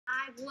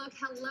live look.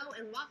 Hello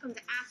and welcome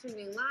to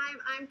Afternoon Live.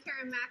 I'm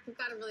Karen Mack. We've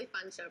got a really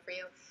fun show for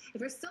you.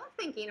 If you're still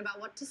thinking about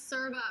what to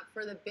serve up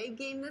for the big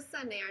game this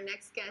Sunday, our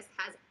next guest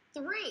has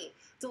 3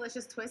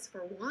 delicious twists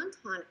for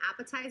wonton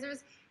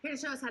appetizers. Here to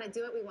show us how to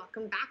do it, we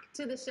welcome back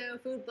to the show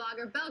food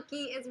blogger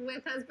Belqui is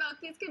with us.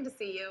 Belqui, it's good to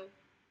see you.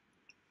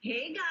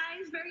 Hey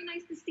guys, very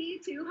nice to see you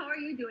too. How are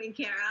you doing,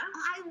 Kara?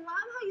 I love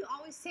how you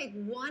always take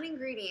one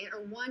ingredient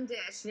or one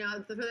dish, you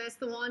know, for this,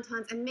 the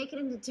wontons, and make it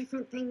into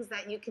different things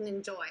that you can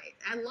enjoy.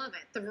 I love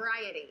it, the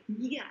variety.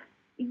 Yeah.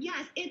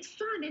 Yes, it's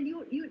fun, and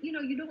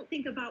you don't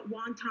think about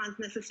wontons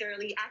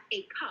necessarily as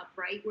a cup,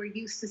 right? We're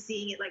used to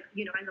seeing it like,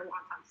 in the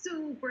wonton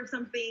soup or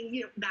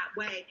something, that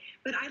way.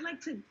 But I like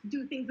to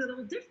do things a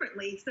little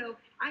differently. So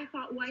I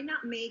thought, why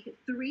not make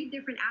 3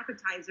 different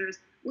appetizers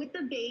with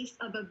the base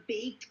of a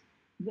baked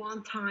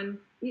wonton,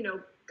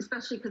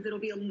 especially because it'll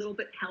be a little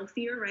bit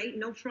healthier, right?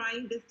 No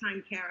frying this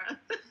time, Kara.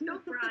 No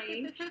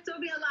frying. So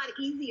it'll be a lot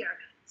easier.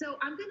 So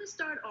I'm going to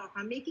start off.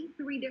 I'm making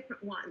 3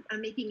 different ones.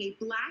 I'm making a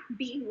black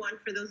bean one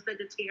for those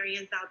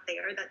vegetarians out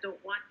there that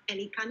don't want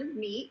any kind of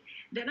meat.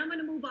 Then I'm going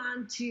to move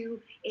on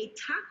to a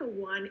taco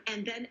one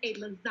and then a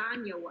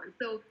lasagna one.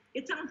 So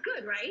it sounds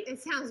good, right? It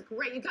sounds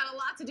great. You've got a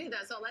lot to do, though,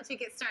 so I'll let you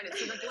get started.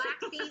 So the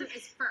black bean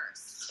is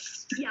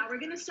first. Yeah, we're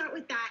going to start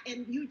with that.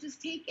 And you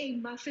just take a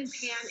muffin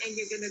pan and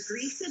you're going to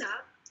grease it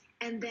up.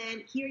 And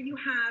then here you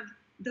have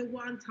the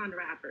wonton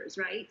wrappers,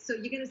 right? So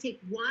you're going to take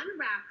one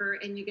wrapper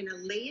and you're going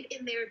to lay it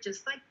in there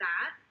just like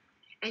that.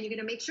 And you're going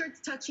to make sure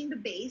it's touching the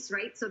base,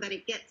 right? So that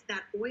it gets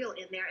that oil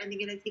in there. And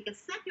you're going to take a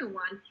second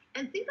one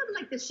and think of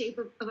like the shape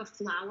of a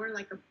flower,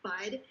 like a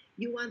bud.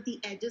 You want the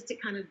edges to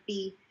kind of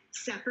be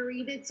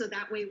separated. So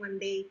that way when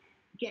they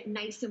get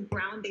nice and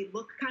brown, they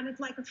look kind of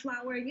like a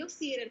flower. And you'll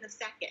see it in a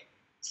second.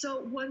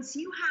 So once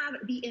you have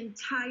the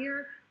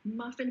entire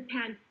muffin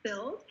pan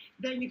filled,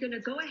 then you're going to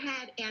go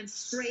ahead and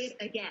spray it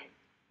again.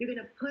 You're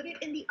going to put it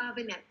in the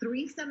oven at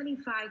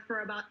 375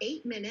 for about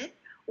 8 minutes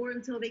or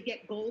until they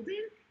get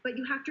golden. But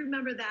you have to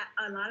remember that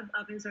a lot of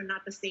ovens are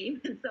not the same,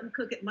 and some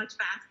cook it much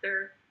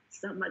faster,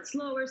 some much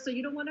slower, so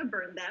you don't want to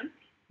burn them.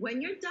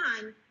 When you're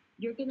done,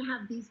 you're going to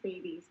have these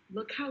babies.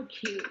 Look how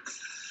cute.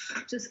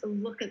 Just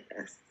look at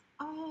this.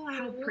 Oh, I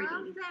love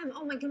them.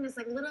 Oh, my goodness,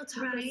 like little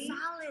taco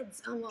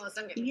salads almost.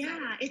 I'm getting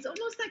excited. It's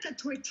almost like a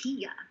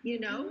tortilla,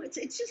 Mm-hmm.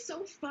 It's just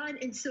so fun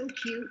and so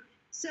cute.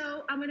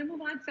 So I'm going to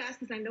move on fast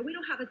because I know we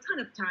don't have a ton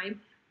of time,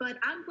 but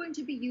I'm going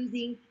to be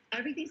using,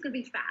 everything's going to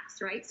be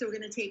fast, right? So we're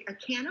going to take a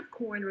can of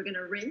corn. We're going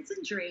to rinse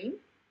and drain,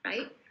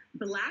 right?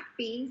 Black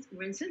beans,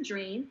 rinse and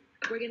drain.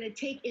 We're going to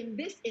take, in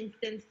this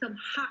instance, some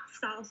hot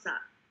salsa,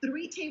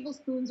 3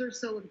 tablespoons or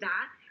so of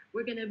that.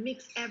 We're going to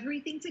mix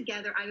everything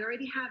together. I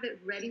already have it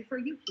ready for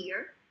you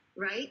here,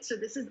 right? So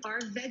this is our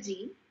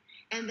veggie.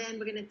 And then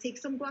we're going to take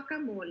some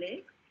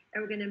guacamole.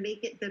 And we're going to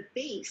make it the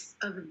base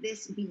of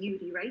this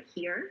beauty right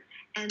here.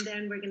 And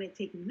then we're going to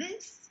take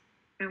this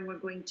and we're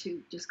going to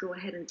just go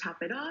ahead and top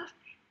it off.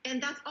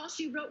 And that's all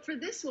she wrote for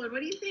this one. What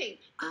do you think?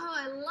 Oh,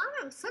 I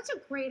love it. Such a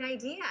great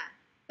idea.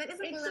 That is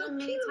like a little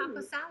mini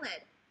taco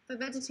salad for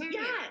vegetarians.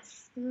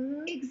 Yes,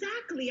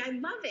 exactly. I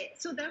love it.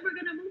 So then we're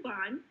going to move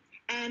on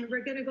and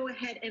we're going to go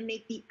ahead and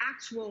make the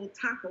actual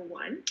taco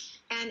one.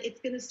 And it's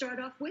going to start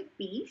off with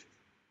beef,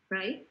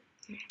 right?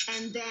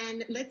 And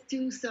then let's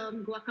do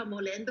some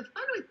guacamole. And the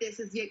fun with this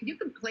is you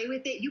can play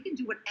with it. You can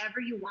do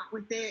whatever you want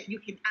with it. You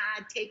can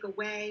add, take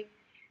away.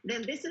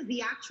 Then this is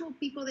the actual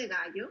pico de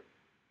gallo.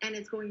 And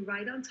it's going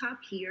right on top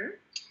here.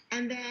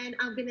 And then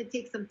I'm going to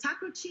take some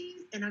taco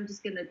cheese. And I'm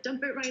just going to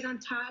dump it right on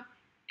top.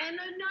 And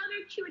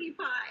another cutie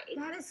pie.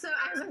 That is so,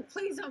 I was like,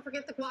 please don't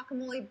forget the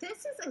guacamole. This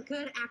is a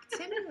good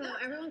activity, though.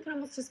 Everyone can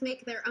almost just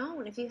make their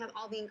own if you have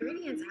all the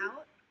ingredients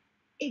out.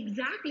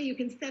 Exactly. You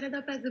can set it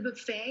up as a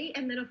buffet.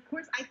 And then, of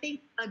course, I think,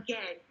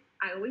 again,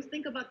 I always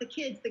think about the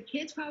kids. The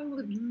kids probably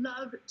would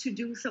love to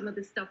do some of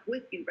this stuff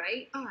with you,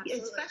 right? Oh,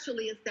 absolutely.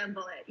 Especially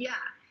assemble it. Yeah.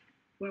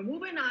 We're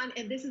moving on,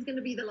 and this is going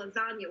to be the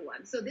lasagna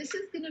one. So this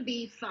is going to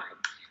be fun.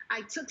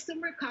 I took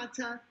some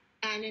ricotta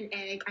and an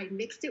egg. I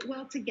mixed it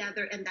well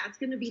together, and that's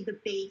going to be the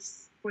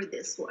base for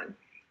this one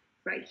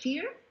right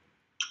here.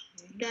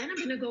 Then I'm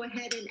going to go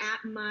ahead and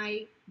add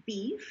my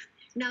beef.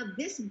 Now,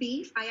 this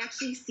beef, I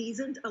actually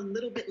seasoned a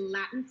little bit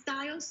Latin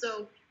style.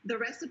 So the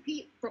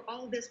recipe for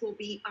all of this will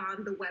be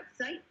on the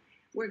website.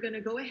 We're going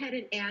to go ahead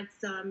and add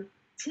some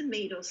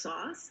tomato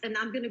sauce. And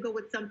I'm going to go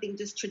with something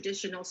just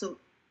traditional. So,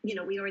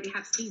 we already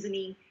have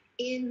seasoning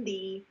in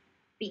the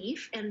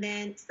beef. And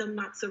then some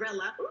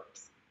mozzarella.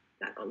 Oops,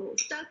 got a little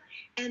stuff.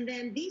 And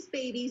then these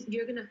babies,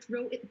 you're going to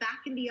throw it back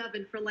in the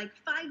oven for like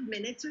 5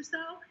 minutes or so,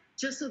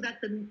 just so that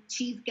the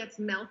cheese gets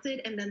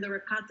melted and then the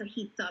ricotta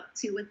heats up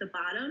too at the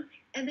bottom.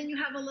 And then you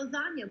have a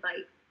lasagna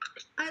bite.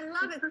 I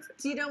love it.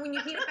 When you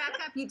heat it back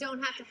up, you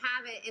don't have to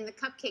have it in the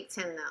cupcake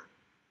tin, though.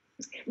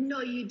 No,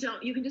 you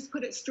don't. You can just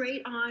put it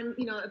straight on,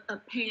 a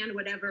pan,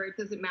 whatever. It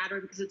doesn't matter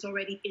because it's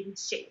already in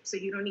shape. So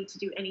you don't need to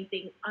do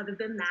anything other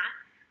than that.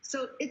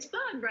 So it's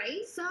fun,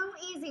 right? So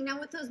easy. Now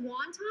with those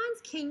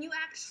wontons, can you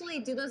actually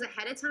do those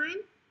ahead of time?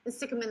 And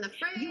stick them in the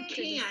fridge? You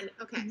can.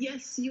 Okay.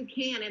 Yes, you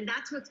can. And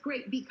that's what's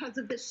great. Because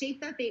of the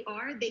shape that they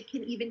are, they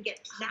can even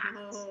get stacked.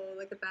 Oh,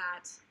 look at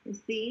that. You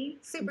see?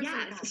 Super yes.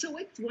 simple. So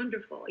it's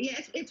wonderful. Yeah,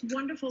 it's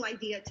wonderful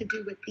idea to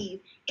do with these.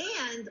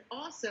 And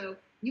also,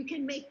 you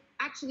can make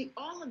actually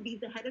all of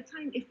these ahead of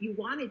time if you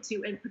wanted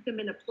to and put them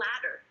in a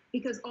platter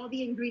because all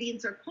the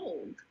ingredients are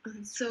cold.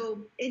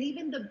 So, and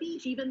even the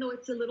beef, even though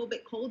it's a little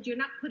bit cold, you're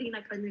not putting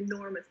like an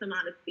enormous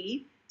amount of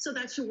beef. So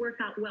that should work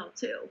out well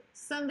too.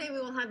 Someday we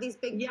will have these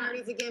big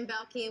parties again,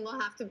 Belqui, and we'll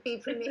have to be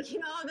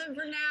pre-making all of them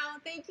for now.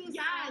 Thank you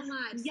so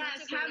much.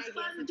 Yes, have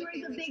fun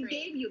during the big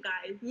game, you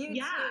guys. You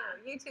too.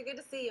 You too. Good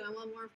to see you. And one more